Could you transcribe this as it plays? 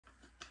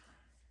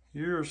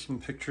Here are some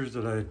pictures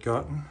that I had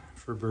gotten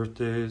for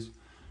birthdays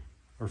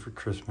or for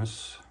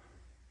Christmas.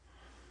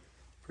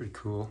 Pretty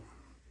cool.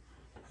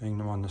 Hanging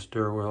them on the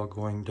stairwell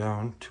going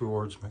down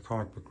towards my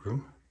comic book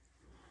room.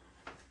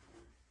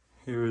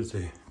 Here is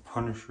a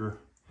Punisher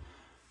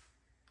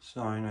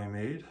sign I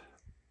made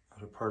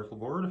out of particle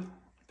board,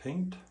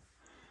 paint.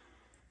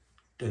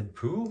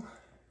 Deadpool.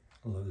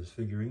 I love this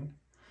figurine.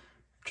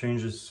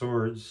 Changed his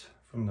swords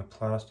from the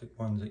plastic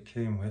ones it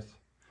came with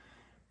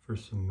for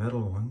some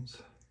metal ones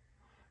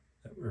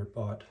that were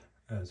bought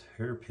as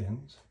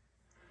hairpins.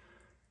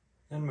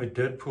 And my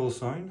Deadpool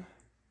sign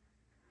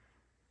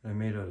that I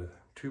made out of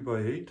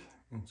 2x8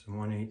 and some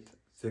 1/8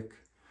 thick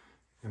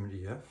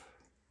MDF.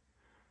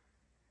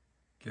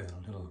 Got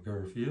a little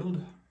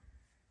Garfield.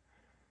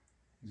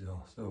 He's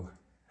also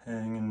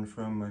hanging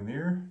from my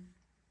mirror.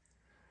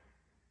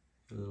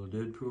 A little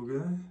Deadpool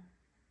guy.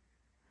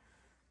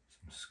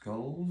 Some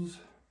skulls.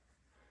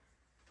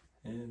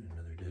 And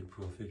another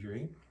Deadpool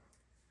figurine.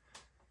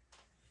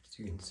 As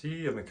you can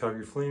see, I'm a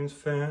Calgary Flames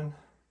fan.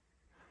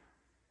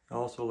 I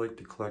also like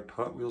to collect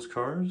Hot Wheels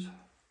cars.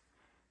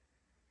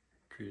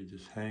 Created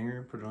this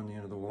hanger, put it on the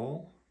end of the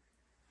wall.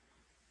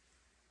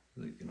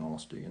 So they can all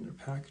stay in their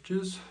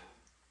packages.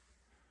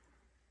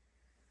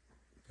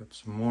 Got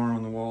some more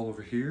on the wall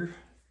over here,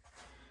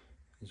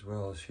 as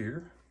well as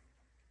here.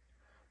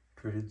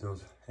 Created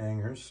those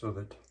hangers so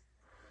that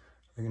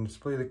I can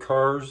display the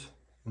cars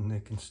and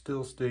they can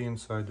still stay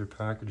inside their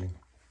packaging.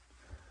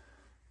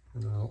 A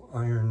little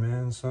Iron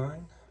Man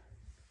sign.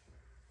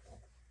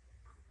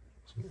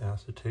 Some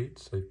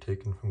acetates I've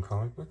taken from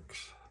comic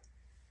books.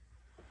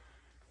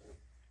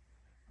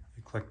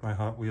 I collect my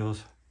Hot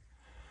Wheels,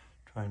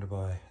 trying to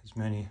buy as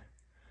many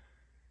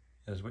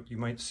as what you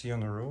might see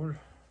on the road.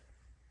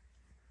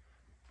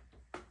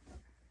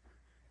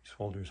 These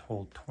holders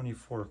hold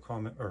 24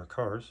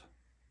 cars.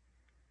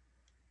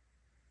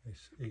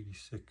 Nice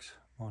 86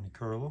 Monte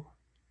Carlo.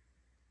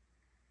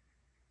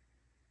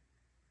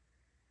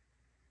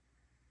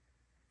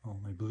 All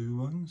my blue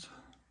ones.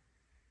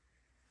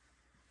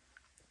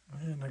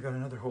 And I got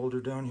another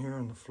holder down here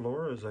on the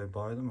floor. As I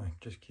buy them, I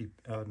just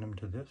keep adding them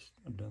to this.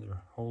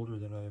 Another holder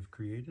that I have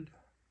created.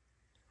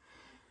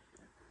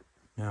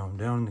 Now I'm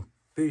down in the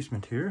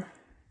basement here.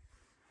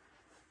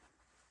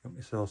 Got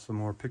myself some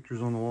more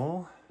pictures on the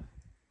wall.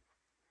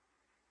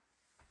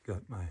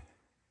 Got my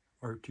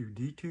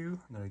R2-D2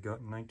 that I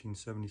got in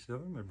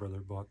 1977. My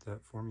brother bought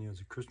that for me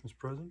as a Christmas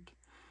present.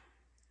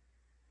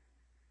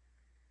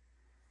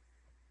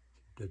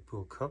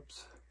 Deadpool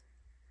cups.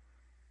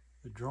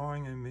 The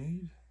drawing I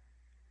made.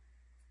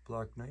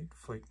 Black Knight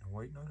fighting a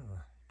White Knight on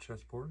a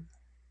chessboard.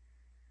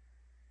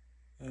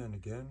 And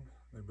again,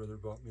 my brother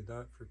bought me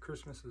that for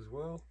Christmas as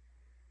well.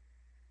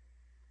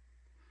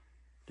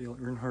 Dale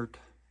Earnhardt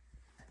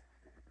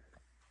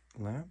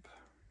lamp.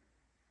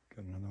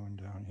 Got another one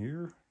down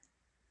here.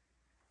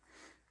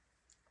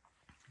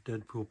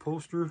 Deadpool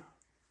poster.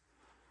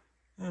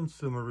 And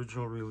some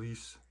original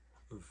release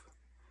of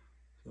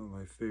some of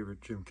my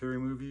favorite Jim Carrey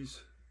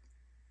movies.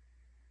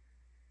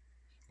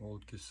 Some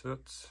old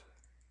cassettes.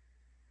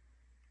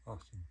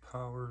 Austin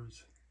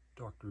Powers,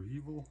 Dr.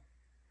 Evil,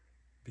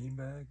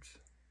 beanbags.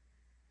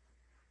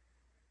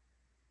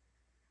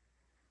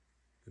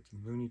 Got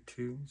some Looney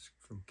Tunes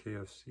from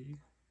KFC.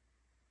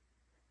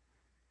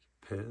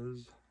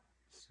 Pez,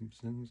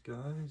 Simpsons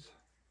guys.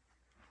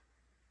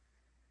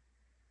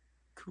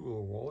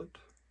 Cool wallet.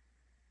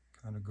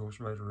 Kind of Ghost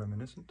Rider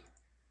reminiscent.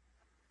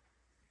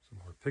 Some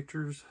more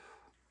pictures.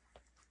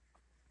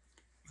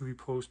 Movie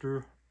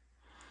poster.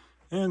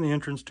 And the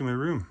entrance to my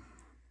room.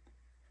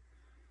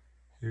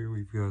 Here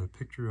we've got a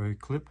picture I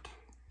clipped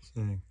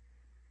saying,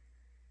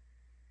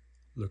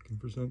 "Looking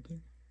for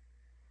something?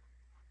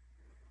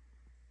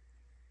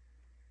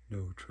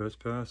 No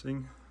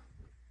trespassing."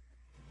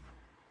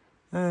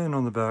 And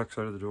on the back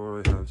side of the door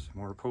I have some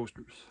more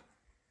posters.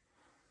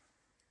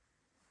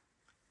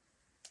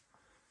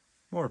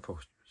 More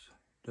posters.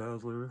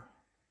 Dazzler,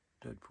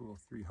 Deadpool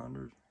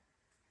 300.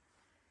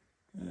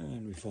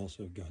 And we've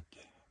also got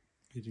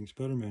Amazing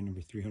Spider-Man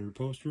number 300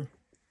 poster.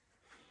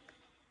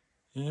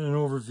 And an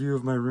overview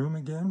of my room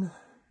again.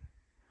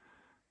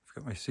 I've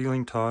got my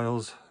ceiling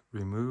tiles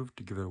removed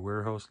to give it a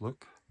warehouse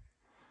look.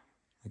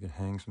 I can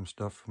hang some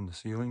stuff from the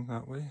ceiling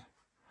that way.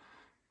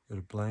 Got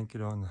a blanket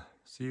on the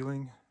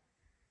ceiling.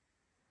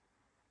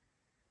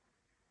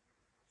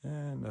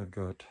 And I've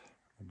got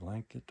a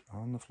blanket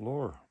on the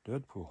floor.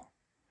 Deadpool.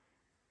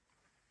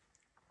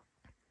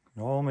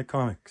 And all my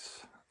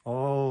comics.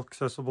 All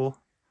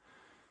accessible.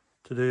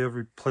 Today I've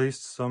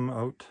replaced some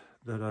out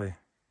that I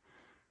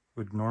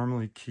would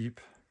normally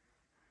keep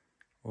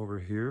over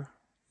here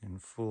in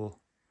full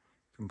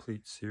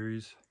complete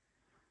series.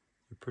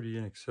 They're pretty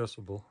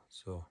inaccessible,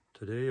 so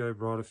today I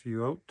brought a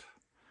few out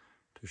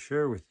to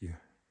share with you.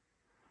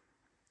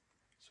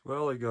 As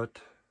well, I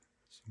got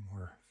some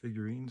more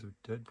figurines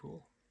of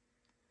Deadpool,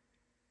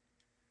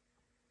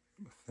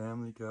 a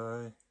Family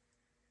Guy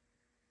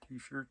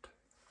t-shirt,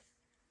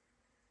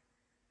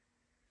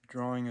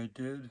 drawing I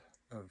did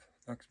of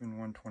X-Men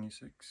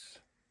 126,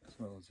 as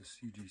well as a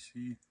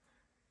CGC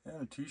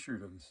And a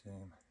t-shirt of the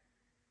same.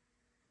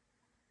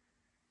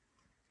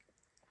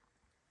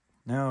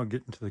 Now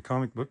getting to the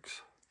comic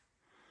books.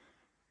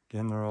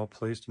 Again, they're all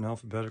placed in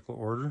alphabetical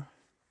order.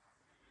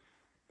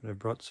 But I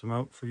brought some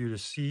out for you to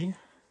see.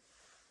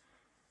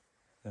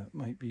 That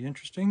might be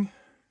interesting.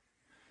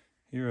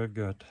 Here I've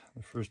got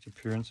the first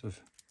appearance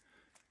of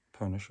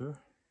Punisher.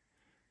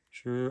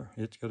 Sure,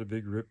 it's got a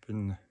big rip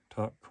in the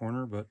top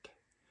corner, but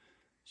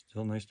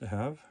still nice to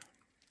have.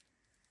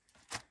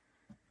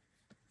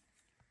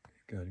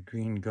 We've got a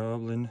Green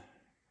Goblin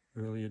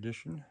early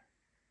edition.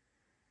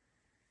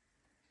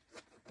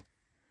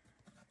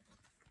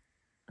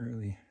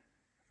 Early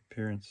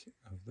appearance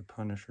of the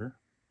Punisher.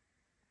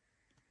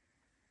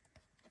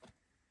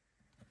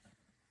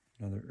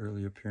 Another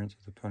early appearance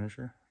of the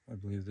Punisher. I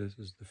believe this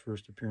is the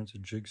first appearance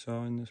of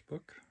Jigsaw in this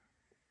book.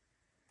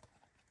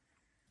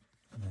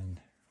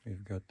 And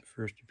we've got the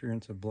first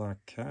appearance of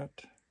Black Cat.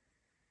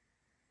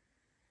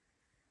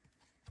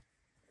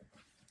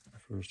 The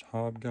first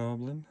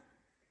Hobgoblin.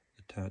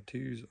 The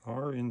tattoos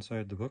are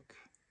inside the book.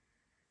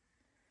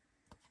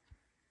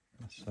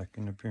 The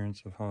second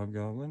appearance of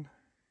Hobgoblin.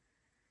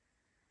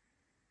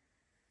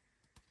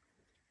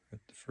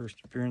 Got the first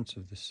appearance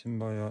of the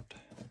symbiote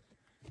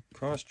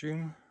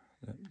costume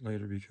that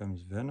later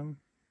becomes Venom.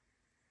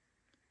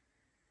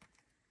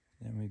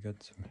 Then we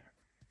got some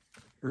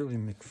early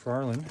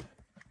McFarlane,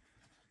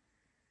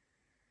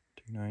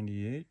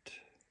 298,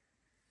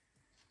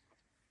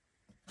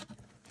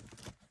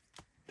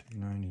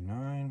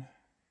 299.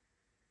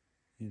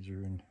 These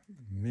are in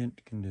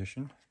mint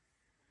condition.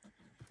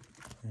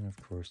 And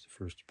of course the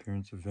first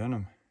appearance of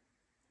Venom.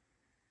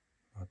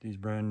 Bought these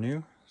brand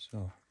new,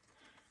 so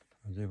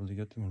I was able to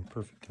get them in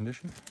perfect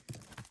condition.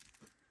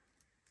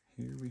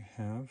 Here we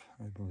have,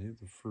 I believe,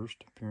 the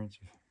first appearance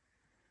of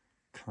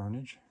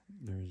Carnage.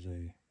 There's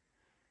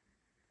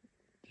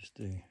just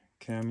a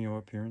cameo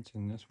appearance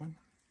in this one.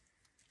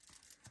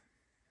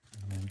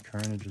 And then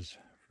Carnage's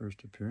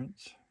first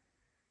appearance.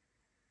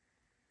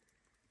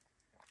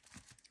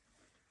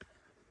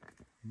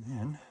 And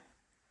then,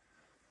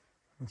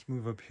 let's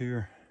move up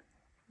here.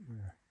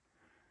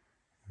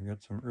 We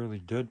got some early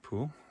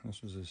Deadpool.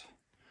 This was his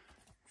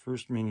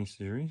first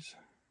mini-series.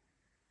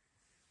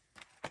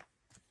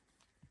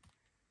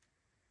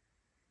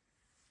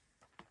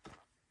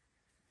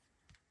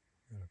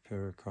 Got a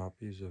pair of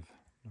copies of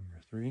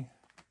number 3. Number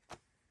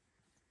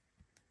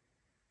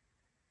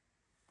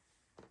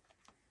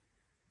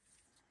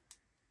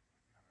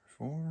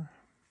 4.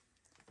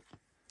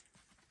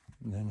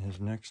 And then his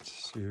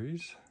next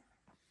series.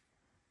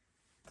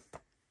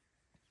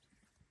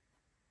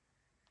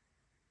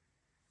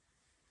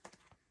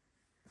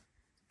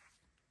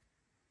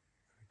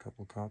 A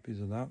couple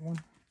copies of that one.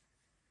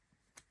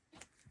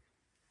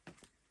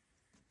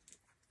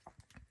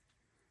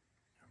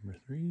 Number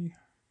 3. Number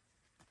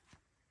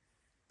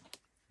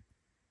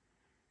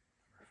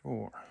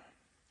 4.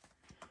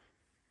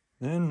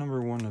 Then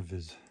number 1 of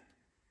his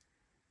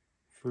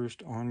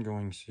first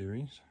ongoing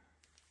series.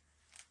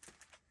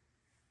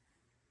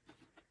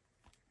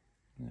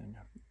 And then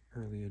an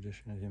early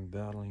edition of him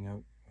battling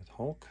out with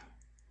Hulk.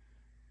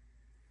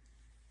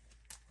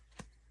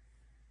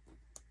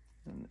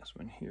 And this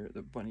one here,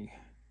 the bunny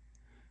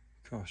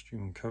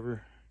costume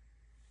cover.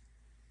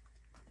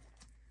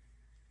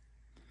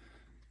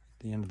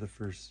 At the end of the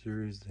first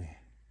series, they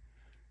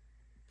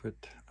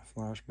put a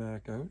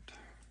flashback out.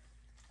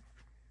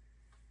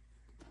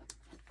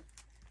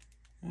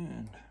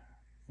 And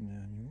an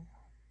annual.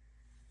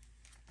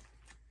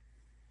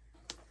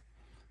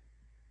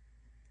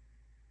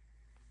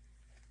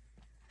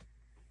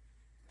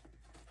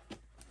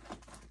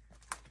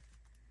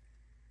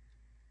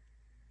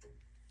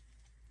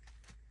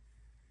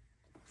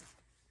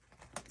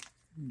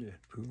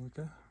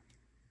 Deadpoolica.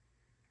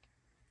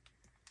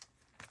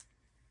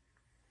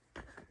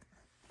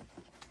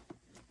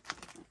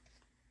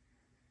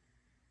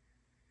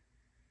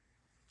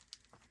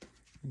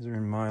 These are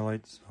in my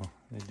light, so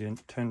they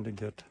didn't tend to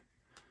get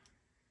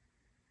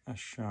a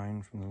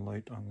shine from the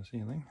light on the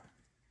ceiling.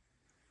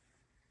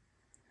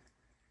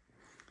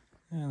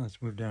 And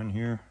let's move down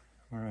here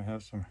where I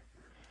have some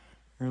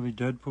early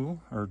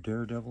Deadpool, or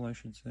Daredevil I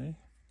should say.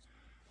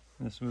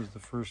 This was the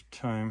first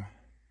time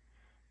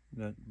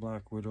that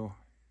Black Widow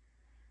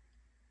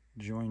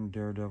joined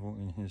Daredevil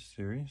in his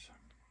series.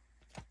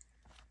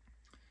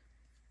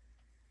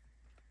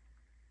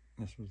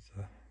 This was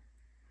the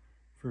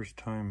first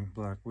time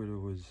Black Widow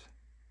was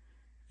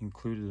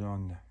included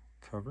on the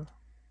cover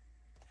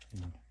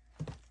in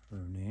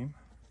her name.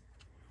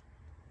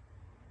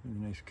 A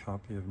nice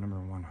copy of number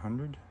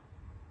 100.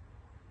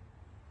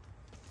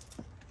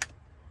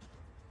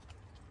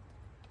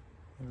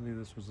 I believe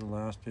this was the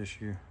last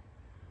issue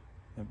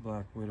that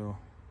Black Widow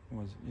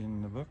was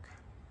in the book.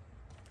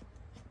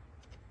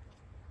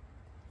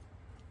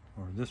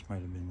 Or this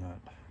might have been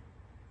that.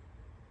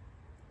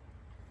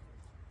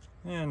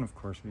 And of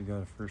course we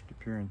got a first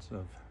appearance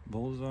of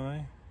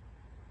Bullseye.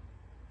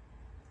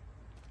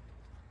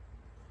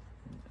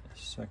 A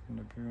second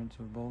appearance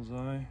of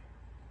Bullseye.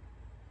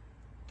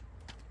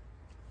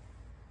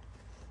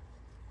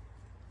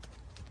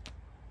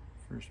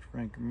 First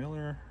Frank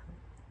Miller.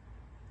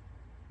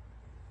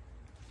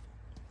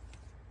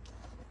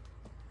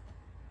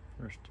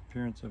 First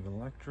appearance of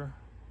Elektra.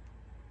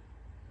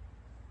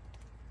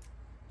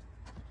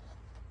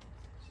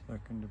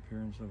 Second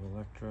appearance of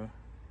Elektra.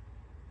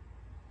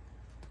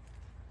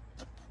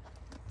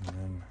 And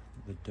then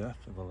the death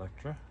of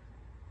Elektra.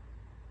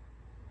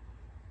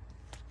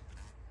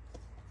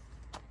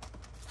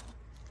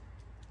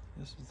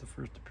 This is the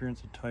first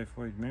appearance of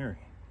Typhoid Mary.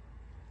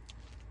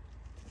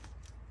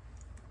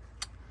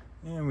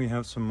 And we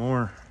have some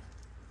more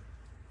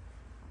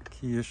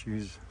key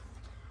issues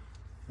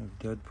of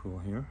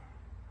Deadpool here.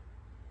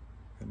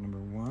 Got number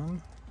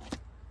 1.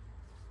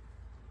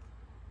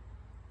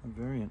 A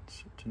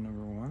variant to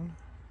number 1.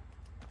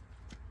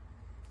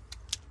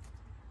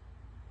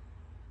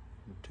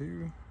 Number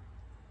 2.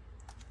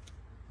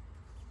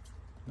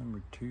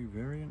 Number 2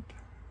 variant.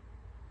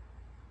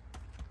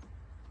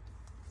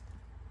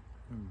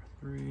 Number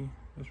 3.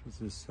 This was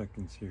his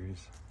second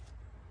series.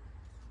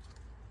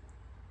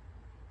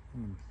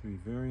 Number 3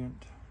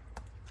 variant.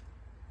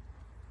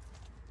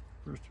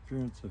 First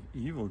appearance of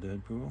Evil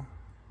Deadpool.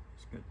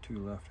 He's got 2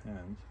 left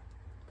hands.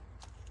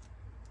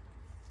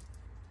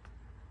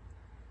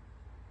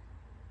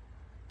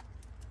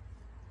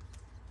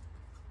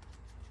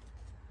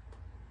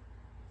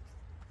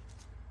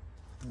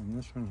 And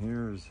this one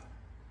here is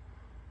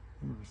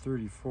number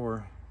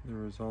 34.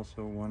 There is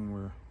also one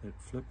where it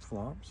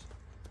flip-flops.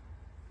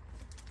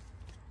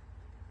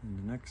 In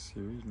the next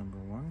series, number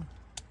 1.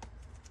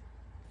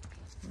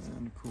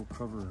 And a cool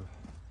cover of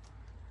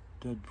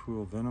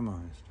Deadpool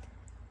Venomized.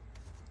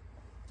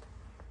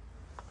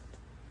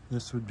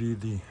 This would be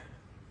the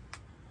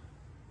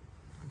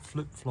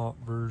flip-flop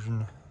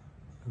version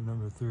of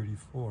number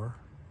 34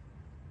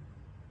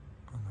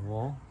 on the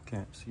wall.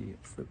 Can't see it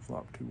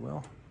flip-flop too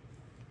well.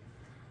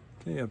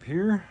 Okay, up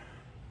here,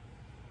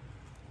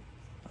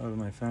 out of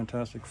my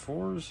Fantastic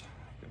Fours,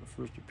 I got the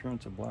first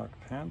appearance of Black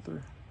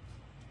Panther.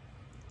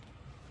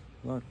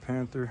 Black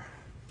Panther,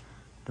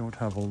 don't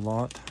have a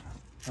lot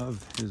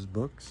of his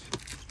books,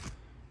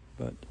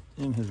 but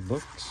in his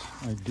books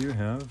I do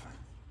have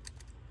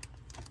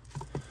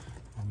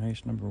a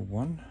nice number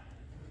 1,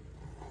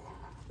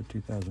 the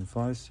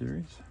 2005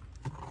 series,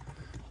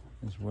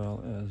 as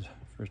well as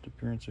first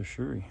appearance of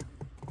Shuri.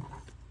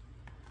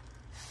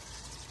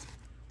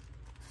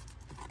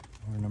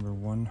 Or number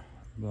 1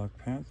 Black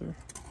Panther.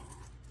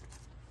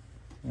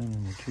 And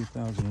in the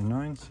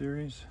 2009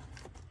 series,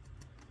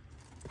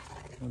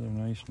 another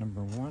nice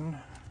number 1.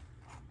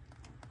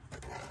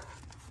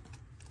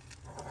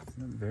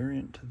 A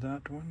variant to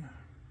that one.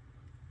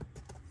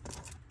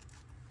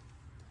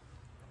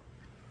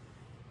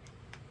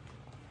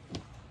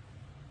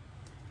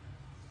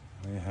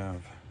 We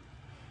have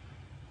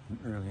an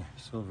early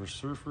Silver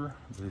Surfer.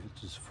 I believe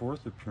it's his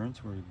 4th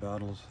appearance where he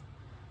battles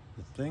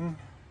the Thing.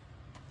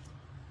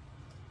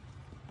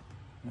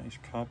 Nice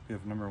copy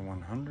of number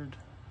 100.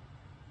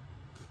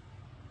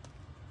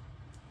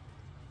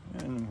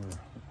 And where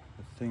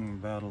the Thing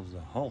battles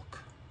the Hulk.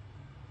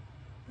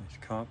 Nice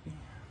copy.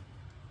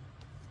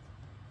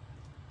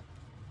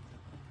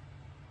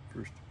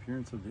 First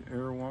appearance of the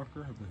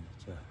Airwalker. I believe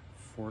it's a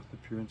 4th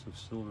appearance of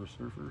Silver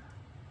Surfer.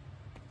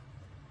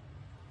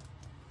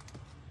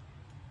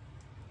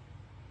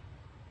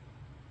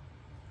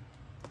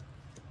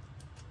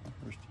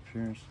 First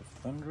appearance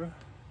of Thundra.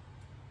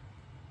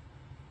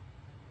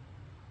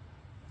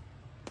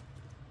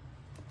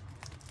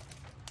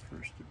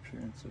 First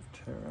appearance of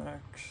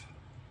Terrax.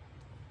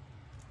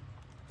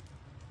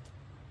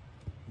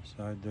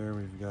 Beside there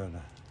we've got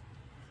a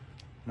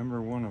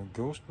number 1 of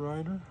Ghost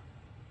Rider.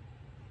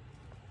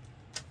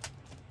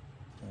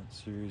 That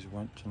series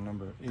went to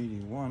number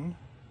 81,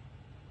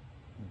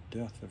 the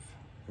death of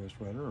Ghost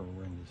Rider, or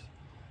when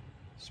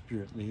his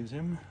spirit leaves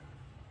him.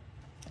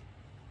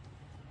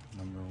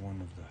 Number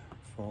 1 of the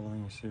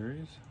following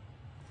series.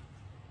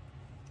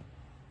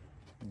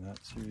 And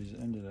that series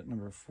ended at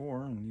number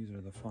 4, and these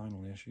are the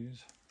final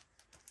issues.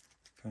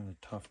 Kind of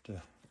tough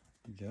to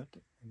get.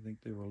 I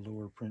think they were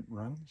lower print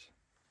runs.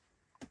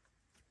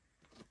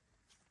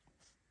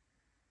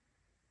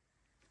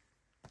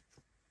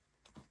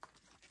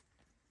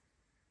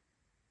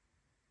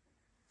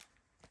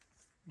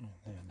 And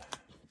then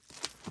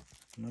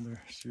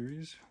another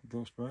series,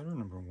 Ghost Rider,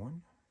 number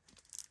 1.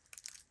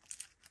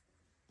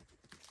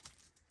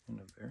 And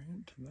a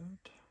variant to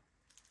that.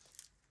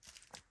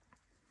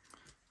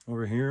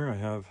 Over here I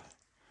have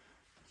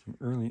some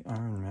early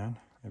Iron Man.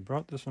 I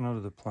brought this one out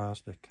of the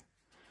plastic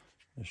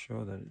to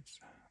show that it's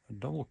a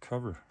double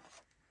cover.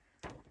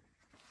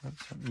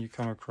 That's something you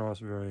come across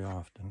very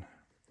often.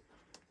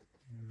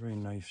 A very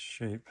nice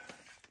shape.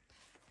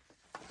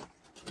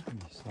 And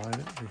beside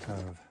it we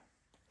have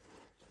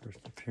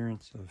first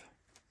appearance of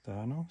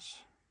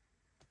Thanos.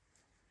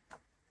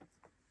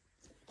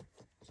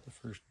 It's the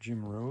first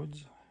Jim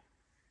Rhodes.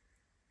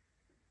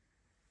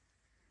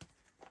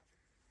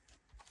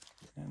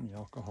 And the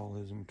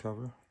alcoholism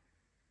cover.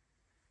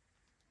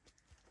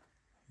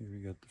 Here we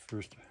got the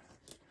first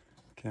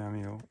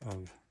cameo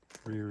of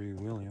Riri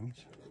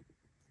Williams.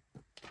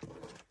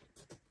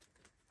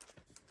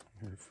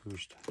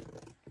 first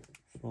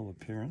full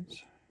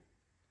appearance.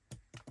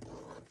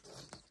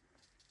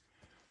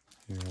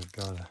 Here I've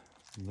got a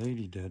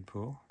Lady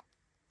Deadpool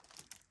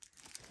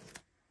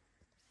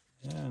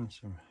and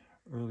some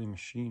early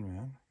Machine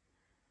Man.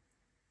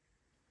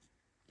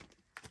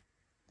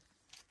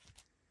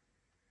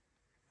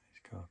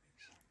 Nice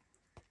copies.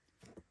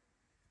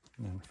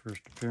 And then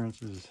first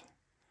appearances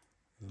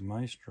of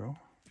Maestro.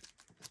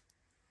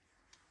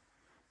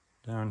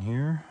 Down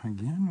here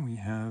again we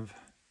have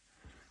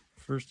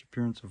first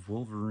appearance of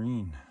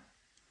Wolverine.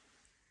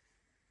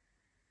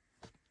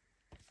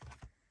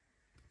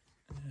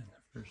 And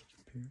the first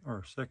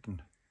or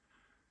second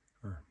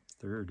or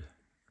third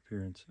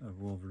appearance of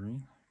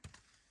Wolverine.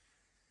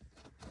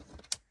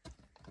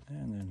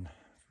 And then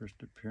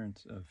first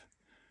appearance of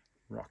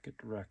Rocket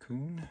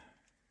Raccoon.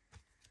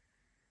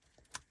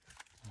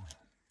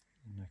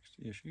 The next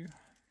issue.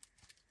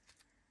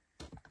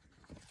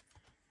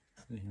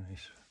 The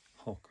nice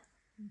Hulk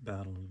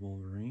battles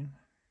Wolverine.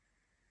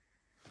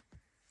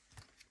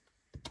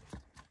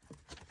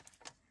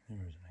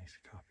 There's a nice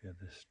copy of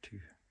this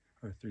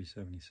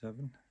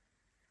 377.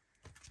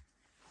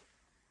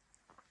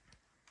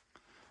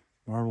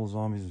 Marvel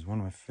Zombies is one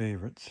of my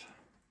favorites.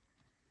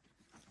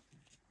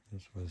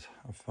 This was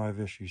a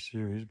 5-issue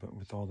series, but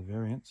with all the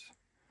variants.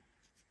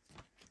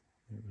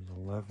 There was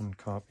 11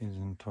 copies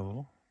in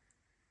total.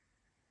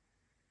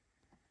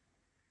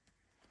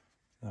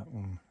 That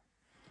one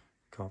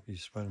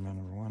copies Spider-Man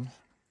 #1.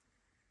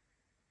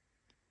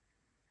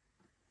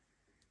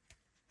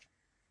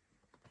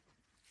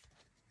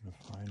 The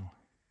final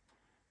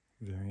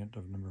variant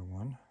of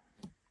 #1.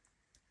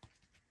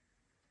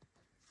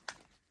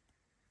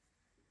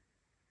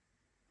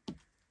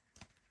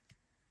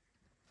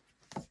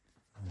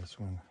 And this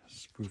one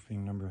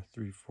spoofing number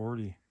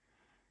 340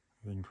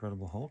 of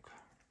Incredible Hulk.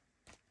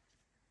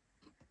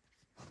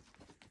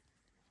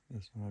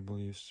 This one I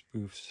believe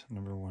spoofs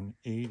number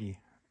 180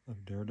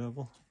 of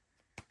Daredevil.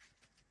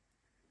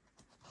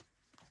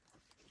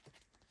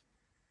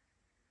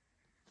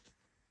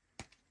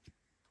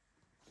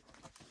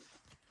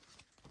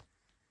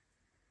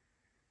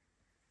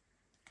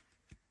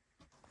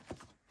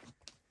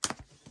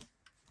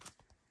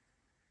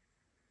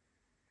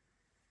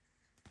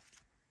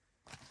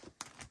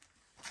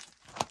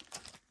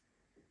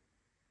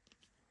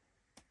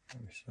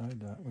 Beside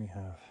that we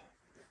have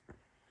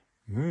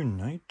Moon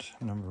Knight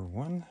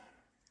 #1.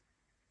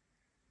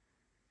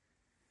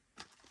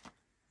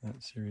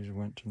 That series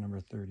went to number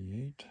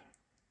 38.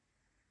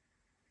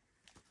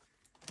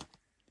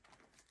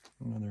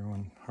 Another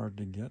one hard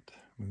to get,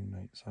 Moon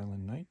Knight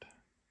Silent Night.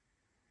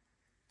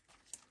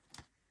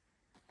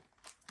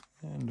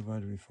 And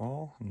Divided We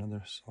Fall,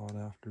 another sought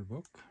after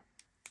book.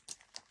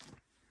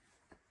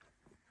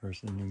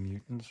 First the New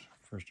Mutants,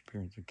 first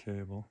appearance of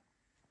Cable.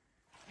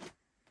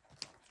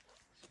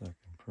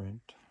 Second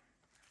print.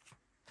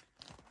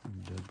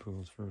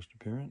 Deadpool's first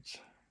appearance.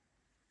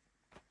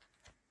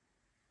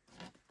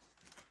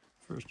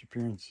 First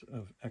appearance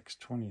of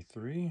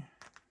X-23.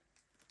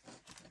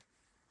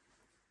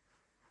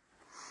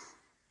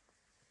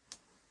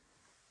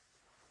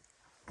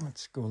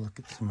 Let's go look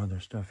at some other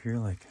stuff here,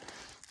 like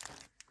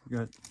we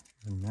got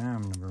the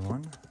Nam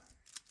 #1.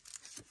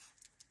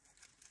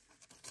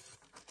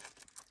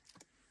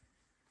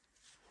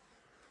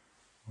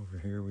 Over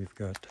here we've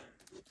got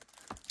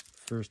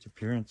first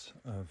appearance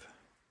of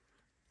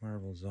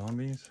Marvel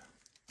Zombies.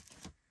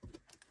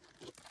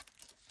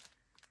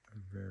 A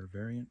rare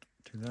variant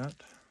to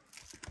that.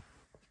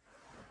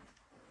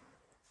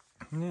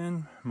 And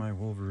then my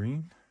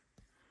Wolverine.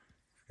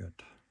 We've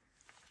got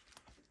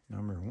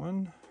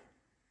 #1.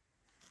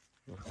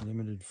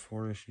 Limited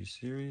 4-issue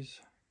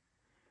series.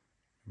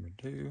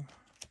 #2.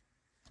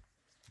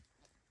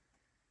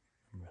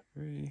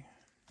 #3.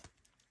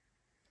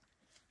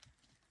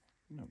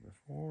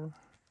 #4.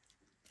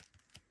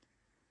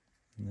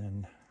 And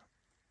then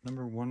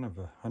 #1 of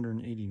a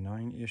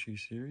 189-issue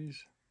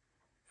series.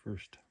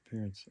 First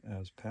appearance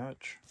as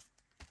Patch.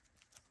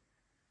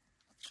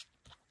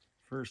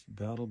 First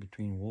battle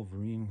between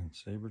Wolverine and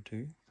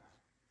Sabretooth.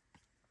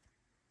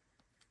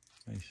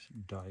 Nice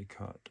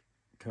die-cut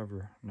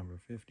cover,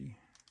 #50.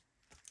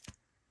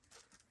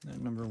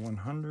 Then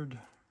 #100,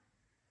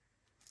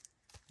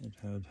 it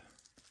had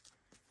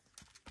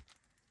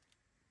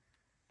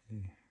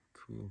a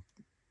cool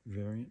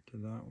variant to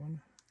that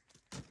one.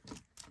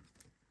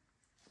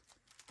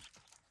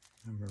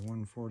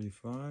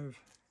 #145,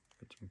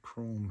 got some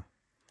chrome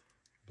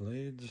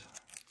blades.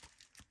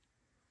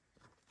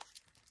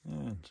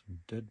 And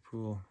some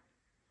Deadpool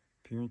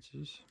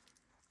appearances.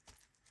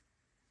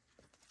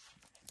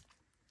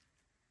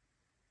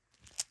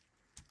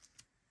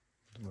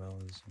 As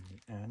well as the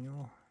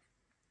annual.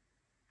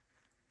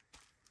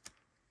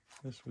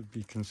 This would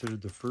be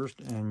considered the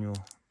first annual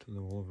to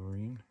the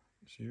Wolverine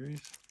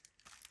series.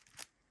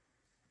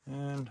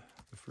 And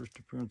the first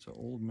appearance of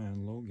Old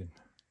Man Logan.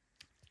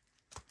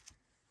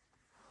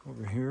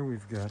 Over here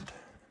we've got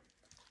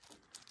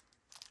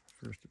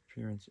first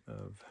appearance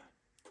of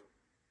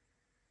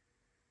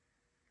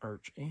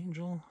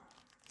Archangel.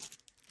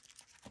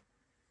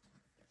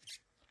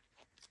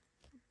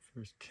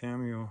 First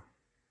cameo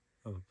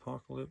of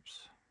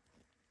Apocalypse.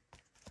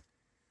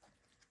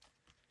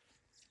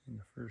 In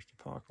the first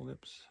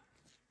Apocalypse.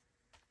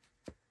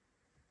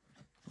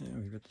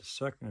 And we've got the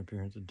second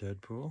appearance of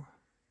Deadpool.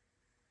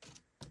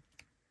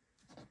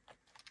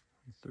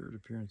 The third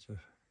appearance of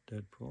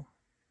Deadpool.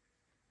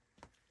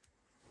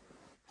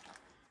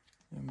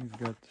 And we've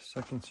got the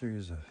second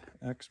series of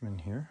X-Men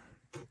here.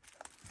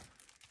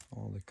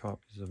 All the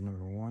copies of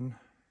number 1.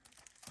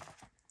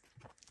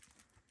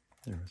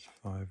 There's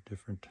 5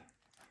 different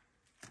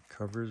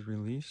covers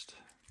released.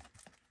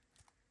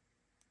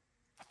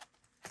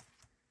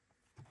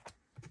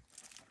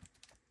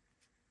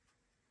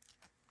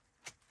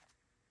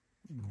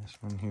 And this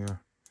one here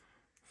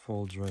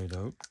folds right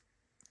out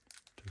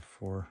to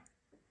 4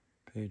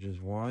 pages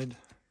wide.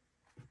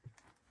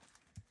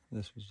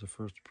 This was the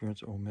first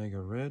appearance of Omega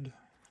Red.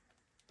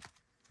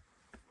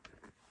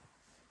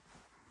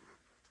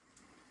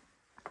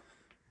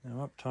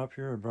 Now up top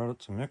here I brought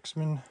out some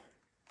X-Men.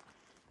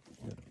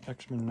 We got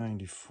X-Men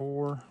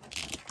 94,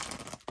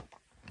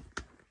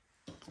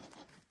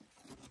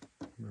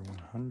 number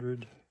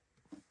 100.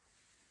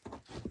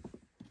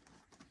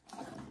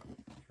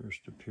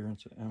 First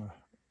appearance of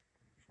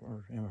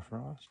Emma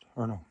Frost,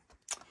 or no,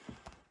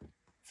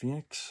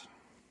 Phoenix.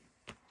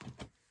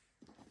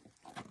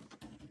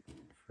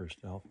 First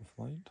Alpha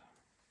Flight.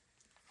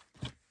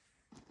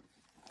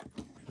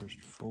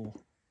 First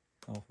full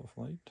Alpha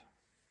Flight.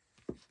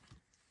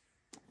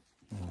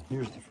 And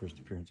here's the first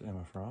appearance of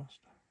Emma Frost.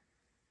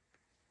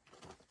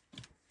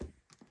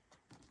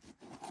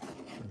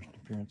 First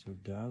appearance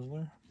of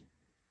Dazzler.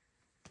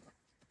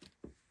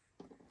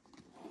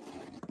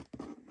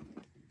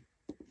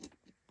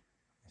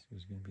 This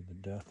was going to be the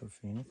death of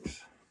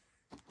Phoenix.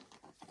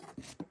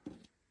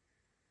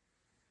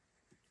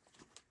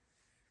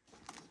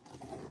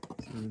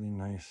 It's a really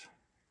nice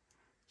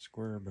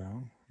square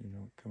bound. You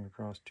don't come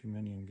across too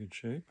many in good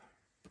shape.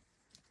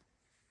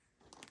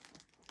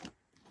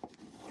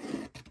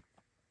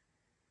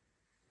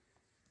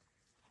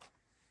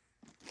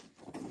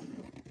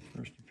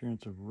 First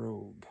appearance of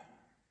Rogue.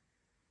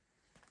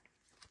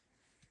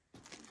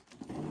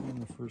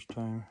 And the first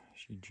time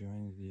she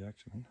joined the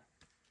X-Men.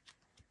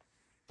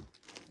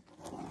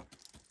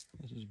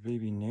 This is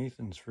Baby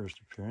Nathan's first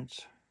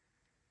appearance,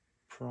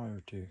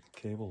 prior to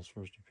Cable's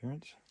first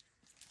appearance.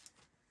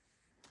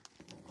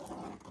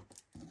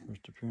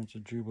 First appearance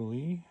of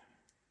Jubilee.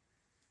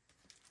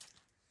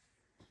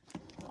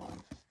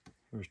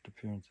 First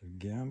appearance of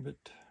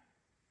Gambit.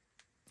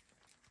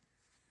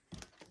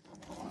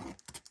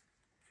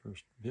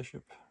 First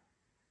Bishop.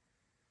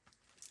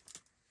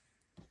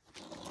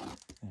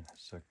 And a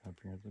second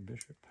appearance of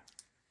Bishop.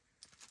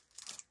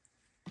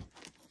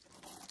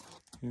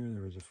 Here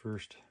there was a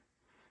first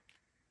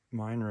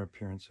minor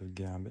appearance of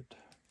Gambit.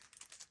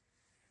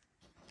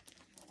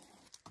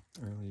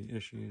 Early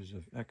issues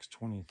of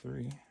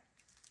X-23.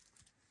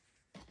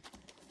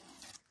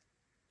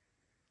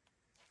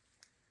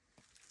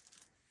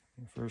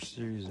 The first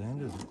series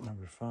ended at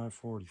number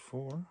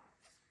 544.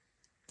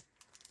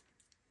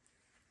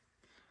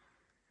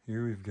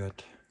 Here we've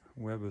got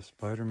Web of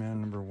Spider-Man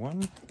number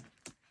 1.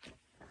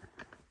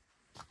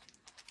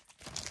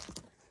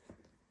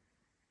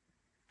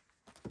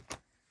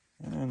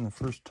 And the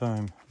first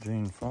time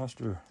Jane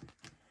Foster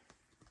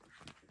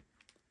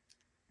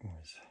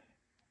was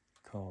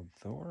called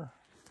Thor,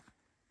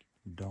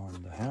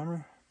 donned the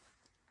hammer.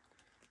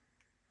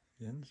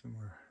 Again, some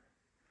more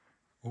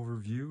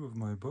overview of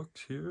my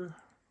books here.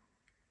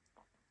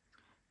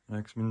 An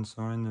X-Men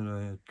sign that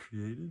I had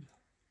created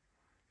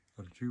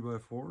out of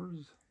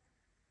 2x4s.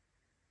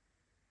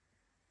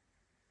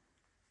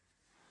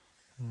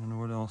 I don't know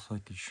what else I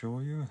could show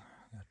you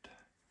that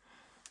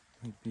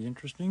might be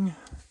interesting.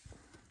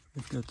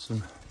 We've got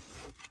some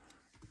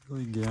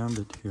really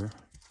Gambit here.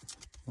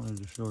 Wanted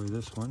to show you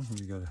this one.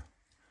 We got a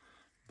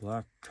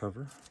black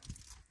cover.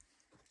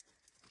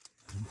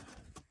 And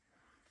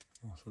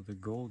also the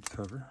gold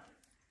cover.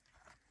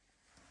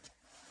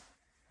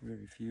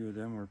 Very few of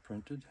them were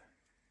printed.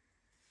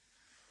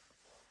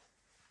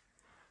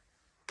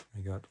 I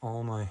got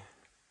all my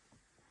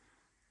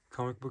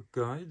comic book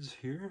guides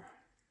here.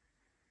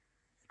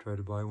 I try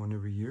to buy one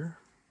every year.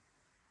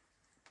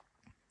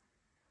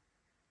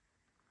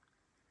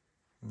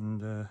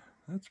 And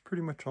that's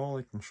pretty much all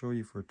I can show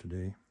you for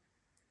today.